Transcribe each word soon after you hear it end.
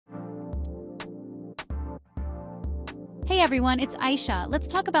Hey everyone, it's Aisha. Let's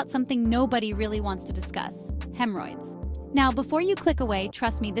talk about something nobody really wants to discuss: hemorrhoids. Now, before you click away,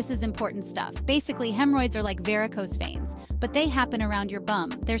 trust me, this is important stuff. Basically, hemorrhoids are like varicose veins, but they happen around your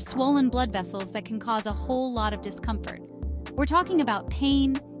bum. They're swollen blood vessels that can cause a whole lot of discomfort. We're talking about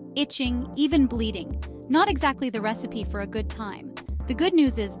pain, itching, even bleeding. Not exactly the recipe for a good time. The good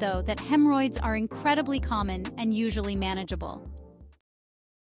news is, though, that hemorrhoids are incredibly common and usually manageable.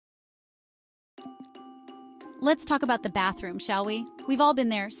 Let's talk about the bathroom, shall we? We've all been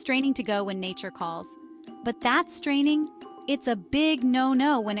there, straining to go when nature calls. But that straining, it's a big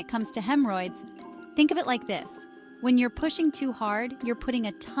no-no when it comes to hemorrhoids. Think of it like this. When you're pushing too hard, you're putting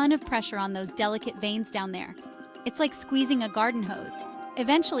a ton of pressure on those delicate veins down there. It's like squeezing a garden hose.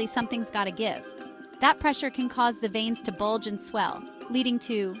 Eventually, something's gotta give. That pressure can cause the veins to bulge and swell, leading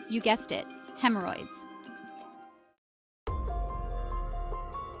to, you guessed it, hemorrhoids.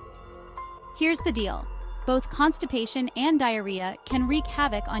 Here's the deal. Both constipation and diarrhea can wreak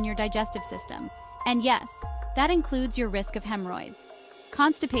havoc on your digestive system. And yes, that includes your risk of hemorrhoids.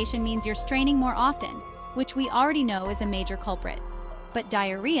 Constipation means you're straining more often, which we already know is a major culprit. But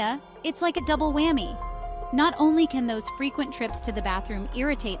diarrhea, it's like a double whammy. Not only can those frequent trips to the bathroom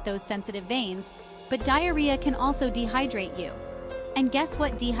irritate those sensitive veins, but diarrhea can also dehydrate you. And guess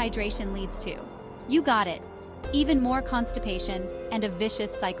what dehydration leads to? You got it. Even more constipation and a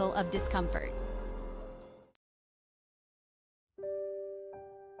vicious cycle of discomfort.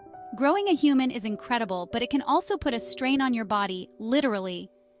 Growing a human is incredible, but it can also put a strain on your body,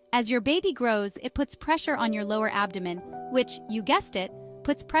 literally. As your baby grows, it puts pressure on your lower abdomen, which, you guessed it,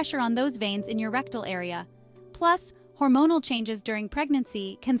 puts pressure on those veins in your rectal area. Plus, hormonal changes during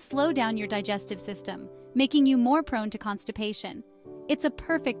pregnancy can slow down your digestive system, making you more prone to constipation. It's a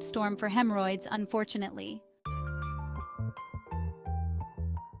perfect storm for hemorrhoids, unfortunately.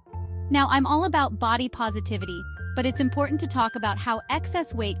 Now, I'm all about body positivity, but it's important to talk about how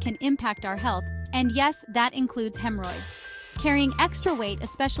excess weight can impact our health, and yes, that includes hemorrhoids. Carrying extra weight,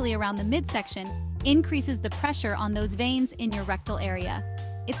 especially around the midsection, increases the pressure on those veins in your rectal area.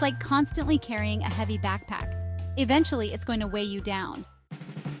 It's like constantly carrying a heavy backpack. Eventually, it's going to weigh you down.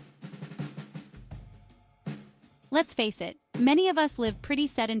 Let's face it, many of us live pretty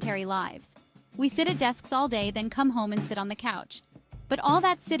sedentary lives. We sit at desks all day, then come home and sit on the couch. But all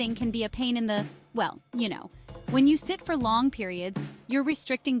that sitting can be a pain in the, well, you know. When you sit for long periods, you're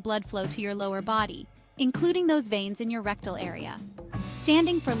restricting blood flow to your lower body, including those veins in your rectal area.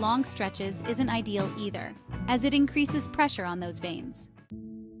 Standing for long stretches isn't ideal either, as it increases pressure on those veins.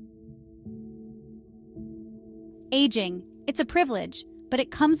 Aging, it's a privilege, but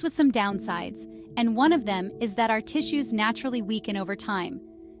it comes with some downsides, and one of them is that our tissues naturally weaken over time.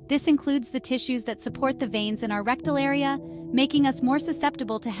 This includes the tissues that support the veins in our rectal area, making us more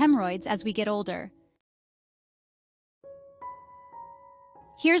susceptible to hemorrhoids as we get older.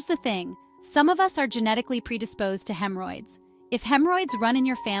 Here's the thing, some of us are genetically predisposed to hemorrhoids. If hemorrhoids run in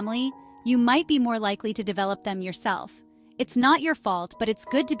your family, you might be more likely to develop them yourself. It's not your fault, but it's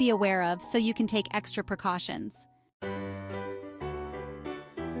good to be aware of so you can take extra precautions.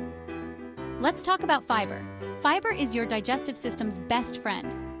 Let's talk about fiber. Fiber is your digestive system's best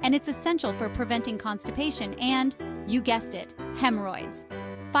friend, and it's essential for preventing constipation and, you guessed it, hemorrhoids.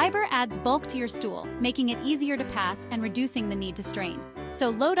 Fiber adds bulk to your stool, making it easier to pass and reducing the need to strain. So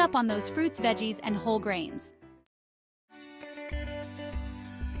load up on those fruits, veggies, and whole grains.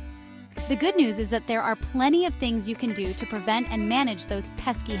 The good news is that there are plenty of things you can do to prevent and manage those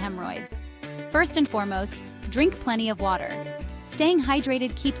pesky hemorrhoids. First and foremost, drink plenty of water. Staying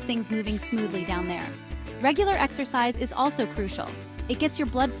hydrated keeps things moving smoothly down there. Regular exercise is also crucial. It gets your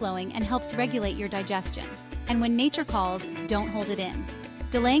blood flowing and helps regulate your digestion. And when nature calls, don't hold it in.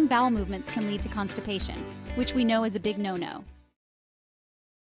 Delaying bowel movements can lead to constipation, which we know is a big no-no.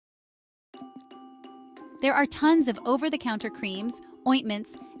 There are tons of over-the-counter creams,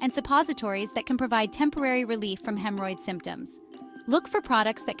 ointments, and suppositories that can provide temporary relief from hemorrhoid symptoms. Look for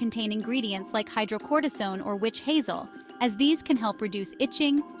products that contain ingredients like hydrocortisone or witch hazel, as these can help reduce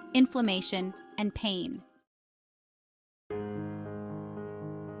itching, inflammation, and pain.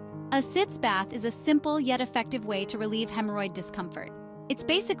 A sitz bath is a simple yet effective way to relieve hemorrhoid discomfort. It's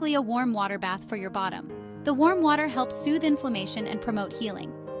basically a warm water bath for your bottom. The warm water helps soothe inflammation and promote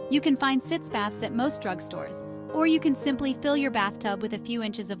healing. You can find sitz baths at most drugstores, or you can simply fill your bathtub with a few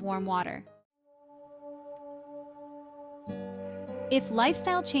inches of warm water. If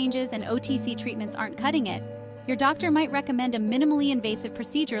lifestyle changes and OTC treatments aren't cutting it, your doctor might recommend a minimally invasive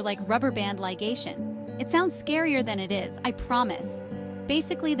procedure like rubber band ligation. It sounds scarier than it is, I promise.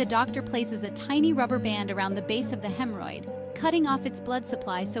 Basically, the doctor places a tiny rubber band around the base of the hemorrhoid, cutting off its blood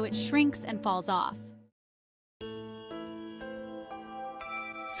supply so it shrinks and falls off.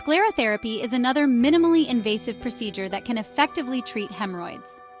 Sclerotherapy is another minimally invasive procedure that can effectively treat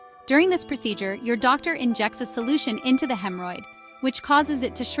hemorrhoids. During this procedure, your doctor injects a solution into the hemorrhoid, which causes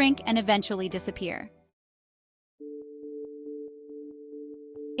it to shrink and eventually disappear.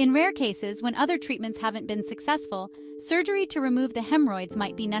 In rare cases, when other treatments haven't been successful, surgery to remove the hemorrhoids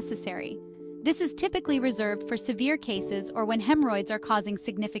might be necessary. This is typically reserved for severe cases or when hemorrhoids are causing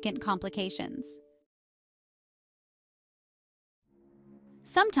significant complications.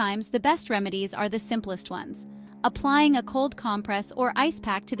 Sometimes the best remedies are the simplest ones. Applying a cold compress or ice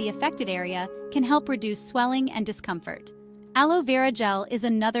pack to the affected area can help reduce swelling and discomfort. Aloe vera gel is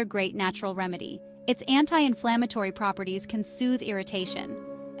another great natural remedy. Its anti-inflammatory properties can soothe irritation.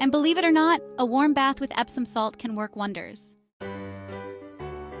 And believe it or not, a warm bath with Epsom salt can work wonders.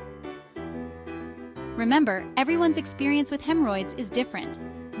 Remember, everyone's experience with hemorrhoids is different.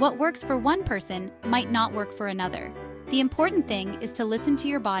 What works for one person might not work for another. The important thing is to listen to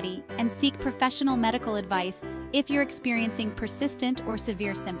your body and seek professional medical advice if you're experiencing persistent or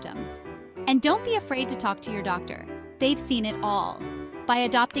severe symptoms. And don't be afraid to talk to your doctor. They've seen it all. By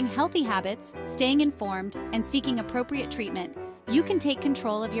adopting healthy habits, staying informed, and seeking appropriate treatment, you can take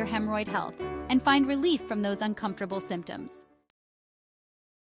control of your hemorrhoid health and find relief from those uncomfortable symptoms.